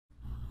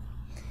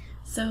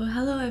So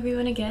hello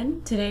everyone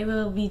again. Today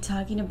we'll be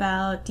talking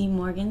about De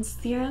Morgan's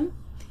theorem,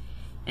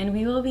 and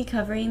we will be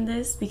covering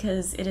this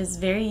because it is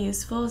very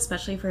useful,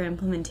 especially for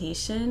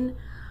implementation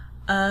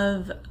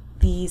of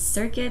the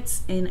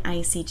circuits in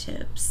IC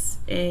chips.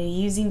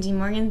 Using De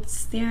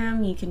Morgan's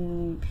theorem, you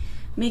can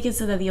make it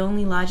so that the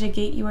only logic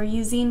gate you are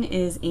using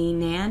is a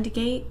NAND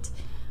gate,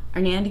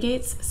 or NAND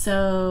gates,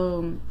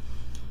 so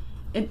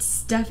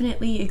it's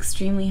definitely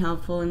extremely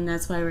helpful, and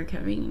that's why we're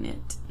covering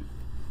it.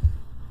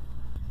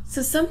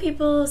 So some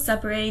people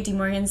separate De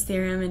Morgan's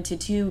theorem into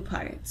two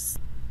parts.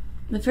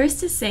 The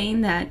first is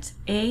saying that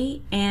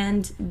A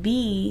and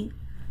B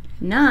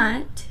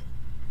naught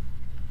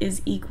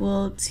is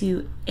equal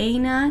to A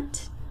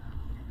naught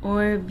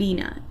or B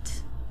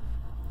naught.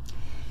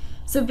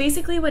 So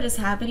basically what is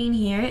happening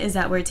here is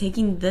that we're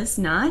taking this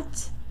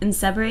naught and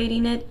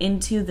separating it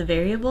into the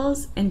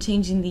variables and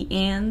changing the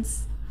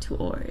ands to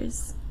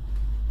ors.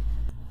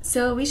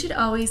 So we should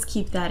always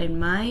keep that in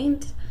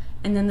mind.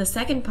 And then the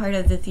second part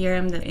of the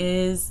theorem that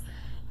is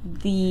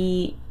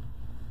the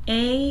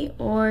A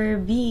or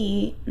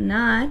B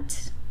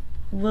naught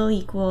will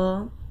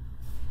equal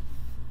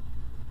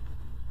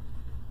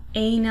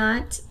A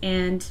naught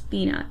and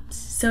B naught.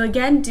 So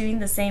again, doing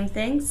the same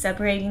thing,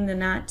 separating the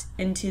naught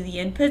into the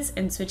inputs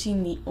and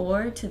switching the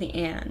or to the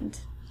and.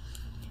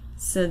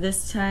 So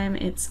this time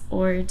it's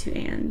or to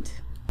and.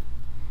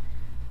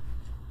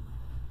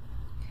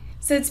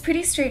 So it's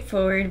pretty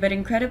straightforward but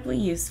incredibly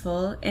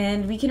useful,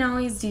 and we can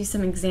always do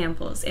some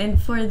examples. And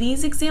for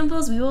these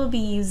examples, we will be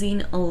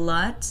using a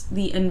lot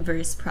the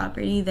inverse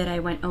property that I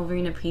went over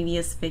in a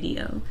previous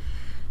video.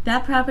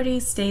 That property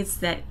states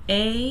that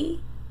A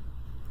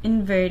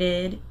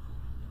inverted,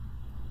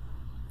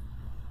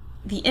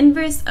 the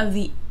inverse of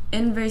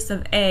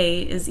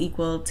A is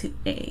equal to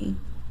A.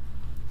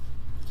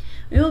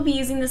 We will be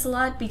using this a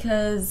lot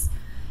because,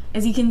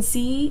 as you can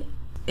see,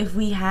 if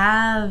we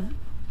have,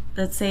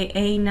 let's say,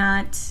 A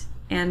naught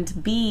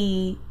and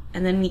B,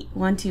 and then we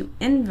want to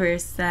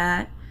inverse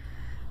that,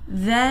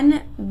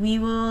 then we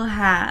will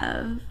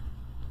have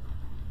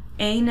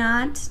A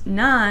naught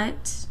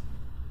naught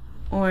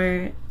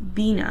or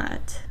B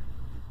naught.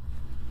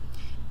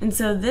 And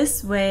so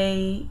this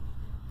way,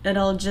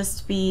 it'll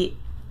just be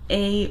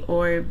A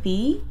or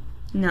B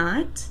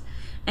naught.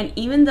 And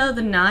even though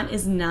the naught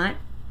is not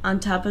on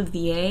top of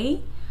the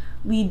A,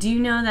 we do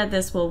know that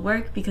this will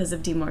work because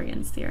of De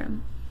Morgan's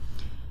theorem.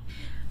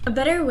 A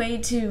better way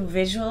to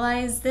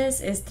visualize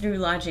this is through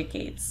logic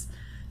gates.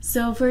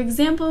 So for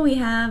example, we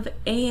have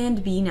A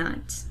and B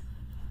naught.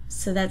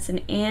 So that's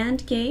an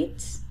AND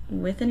gate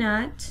with a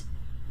naught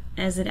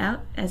as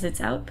its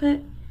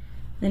output.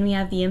 Then we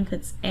have the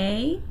inputs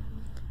A,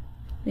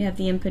 we have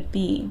the input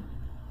B.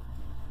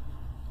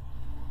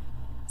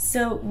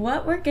 So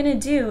what we're gonna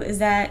do is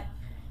that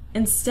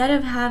instead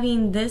of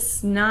having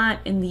this naught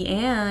in the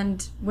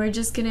AND, we're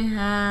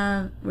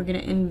gonna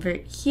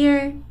invert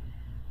here.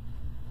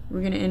 We're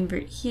going to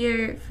invert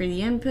here for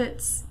the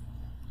inputs.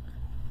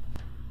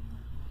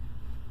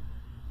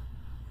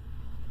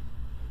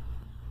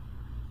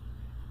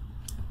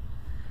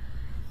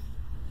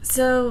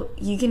 So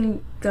you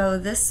can go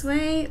this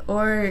way,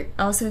 or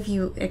also if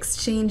you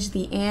exchange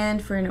the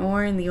AND for an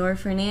OR and the OR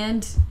for an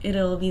AND,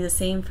 it'll be the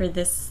same for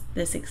this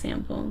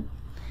example.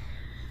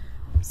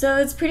 So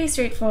it's pretty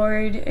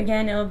straightforward.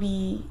 Again, it'll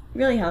be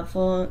really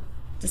helpful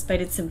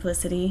despite its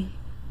simplicity.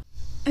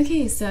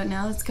 Okay, so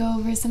now let's go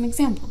over some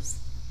examples.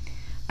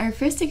 Our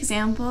first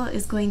example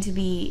is going to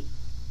be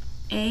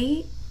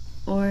A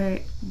or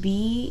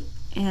B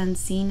and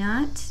C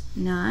naught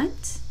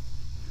naught.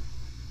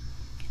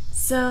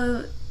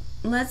 So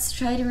let's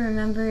try to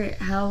remember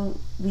how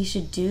we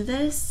should do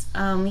this.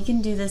 We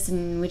can do this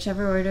in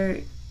whichever order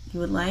you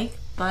would like,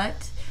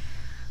 but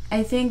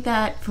I think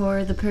that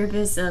for the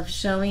purpose of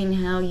showing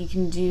how you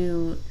can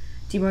do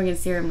De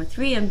Morgan's theorem with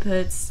 3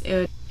 inputs,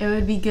 it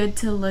would be good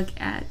to look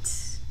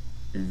at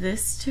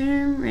this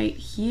term right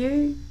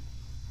here,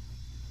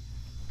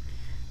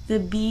 the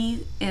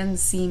B and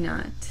C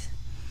naught.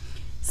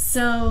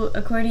 So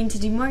according to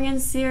De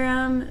Morgan's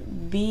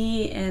theorem,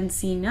 B and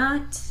C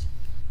naught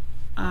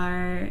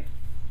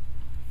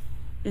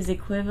is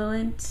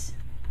equivalent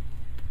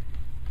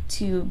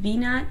to B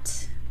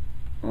naught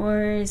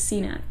or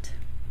C naught.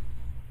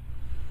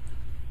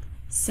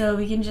 So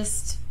we can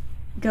just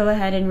go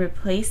ahead and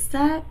replace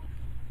that.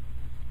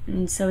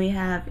 And so we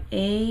have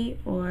A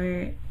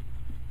or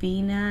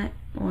B naught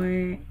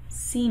or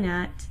C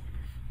naught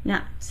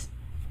naught.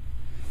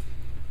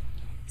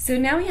 So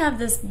now we have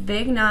this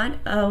big naught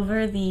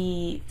over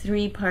the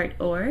 3-part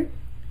OR.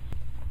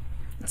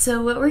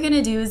 So what we're going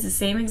to do is the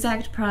same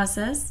exact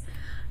process.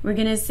 We're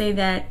going to say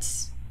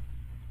that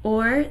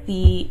OR,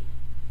 the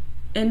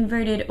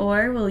inverted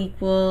OR, will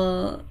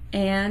equal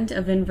AND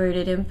of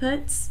inverted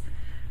inputs.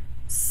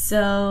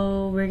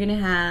 So we're going to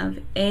have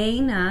A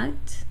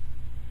naught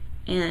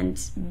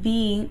and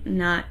B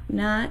naught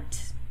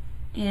naught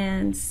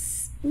and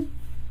C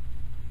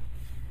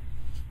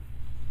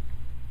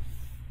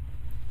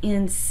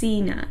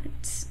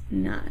naught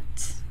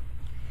naught.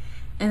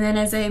 And then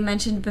as I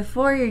mentioned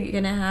before, you're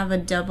going to have a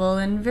double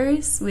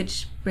inverse,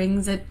 which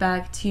brings it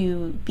back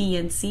to B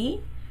and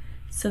C.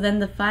 So then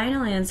the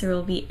final answer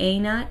will be A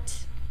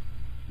naught,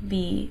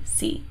 B,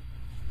 C.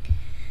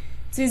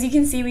 So as you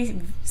can see, we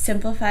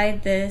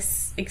simplified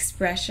this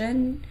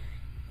expression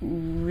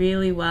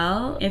really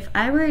well. If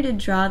I were to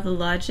draw the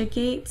logic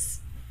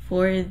gates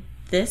for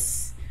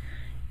this,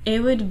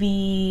 it would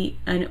be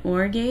an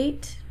OR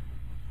gate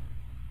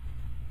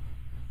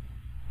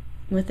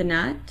with a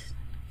NOT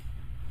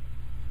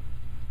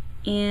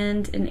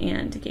and an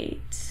AND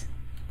gate,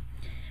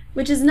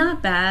 which is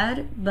not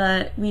bad,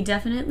 but we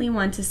definitely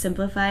want to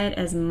simplify it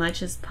as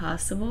much as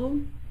possible.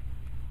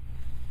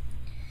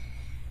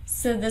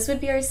 So this would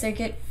be our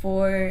circuit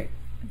for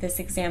this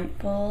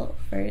example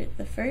for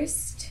the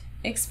first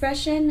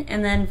expression,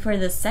 and then for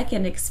the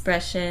second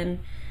expression,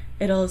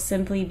 it'll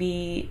simply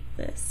be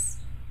this.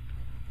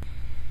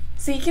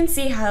 So you can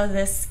see how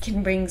this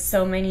can bring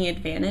so many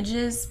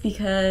advantages,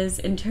 because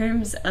in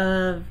terms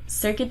of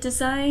circuit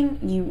design,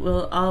 you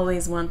will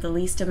always want the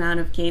least amount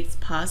of gates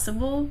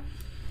possible,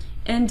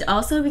 and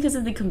also because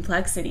of the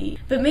complexity,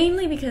 but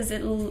mainly because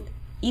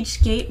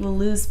each gate will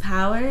lose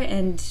power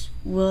and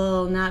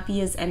will not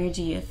be as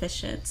energy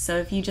efficient. So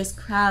if you just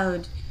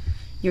crowd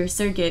your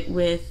circuit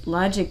with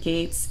logic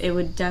gates, it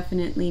would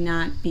definitely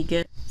not be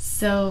good.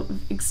 So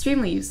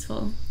extremely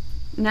useful.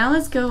 Now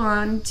let's go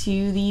on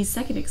to the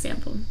second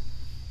example.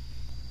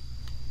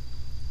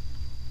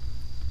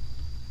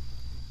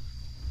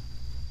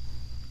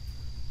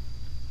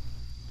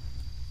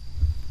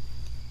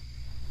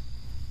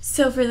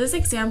 So for this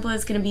example,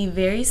 it's going to be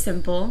very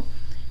simple.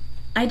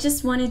 I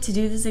just wanted to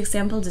do this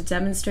example to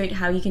demonstrate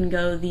how you can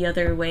go the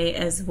other way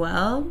as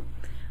well.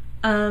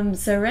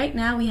 So right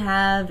now we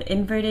have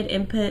inverted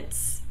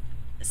inputs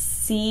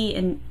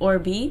C or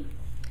B.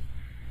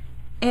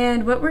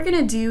 And what we're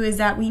going to do is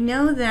that we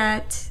know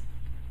that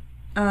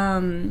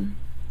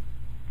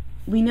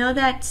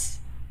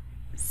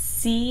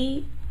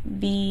C,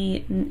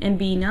 B, and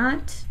B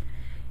naught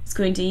is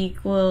going to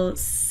equal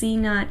C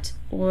naught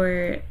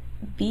or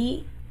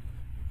B.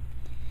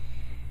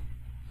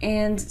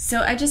 And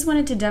so I just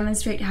wanted to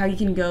demonstrate how you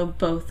can go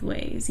both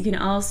ways. You can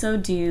also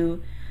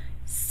do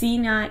C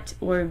naught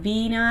or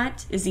B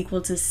naught is equal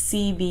to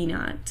C B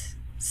naught.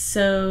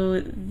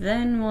 So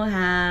then we'll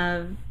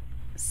have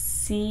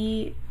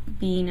C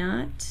B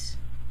naught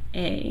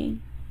A.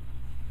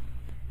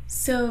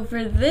 So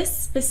for this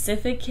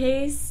specific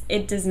case,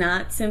 it does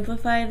not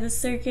simplify the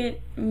circuit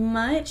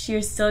much.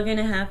 You're still going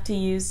to have to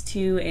use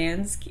two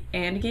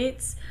AND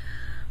gates,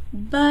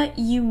 but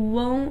you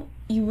will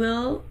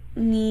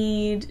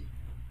need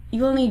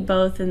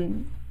both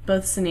in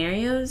both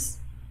scenarios.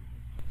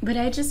 But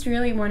I just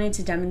really wanted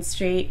to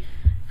demonstrate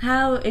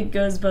how it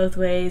goes both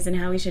ways and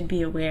how we should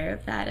be aware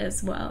of that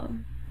as well.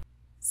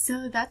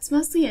 So that's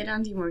mostly it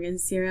on De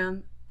Morgan's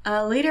theorem.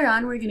 Later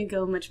on, we're going to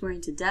go much more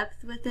into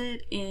depth with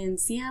it and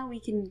see how we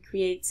can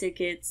create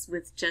circuits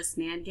with just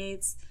NAND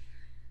gates.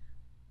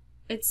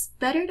 It's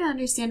better to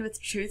understand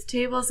with truth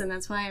tables, and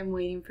that's why I'm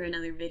waiting for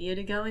another video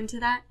to go into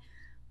that.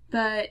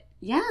 But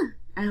yeah,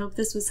 I hope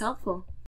this was helpful.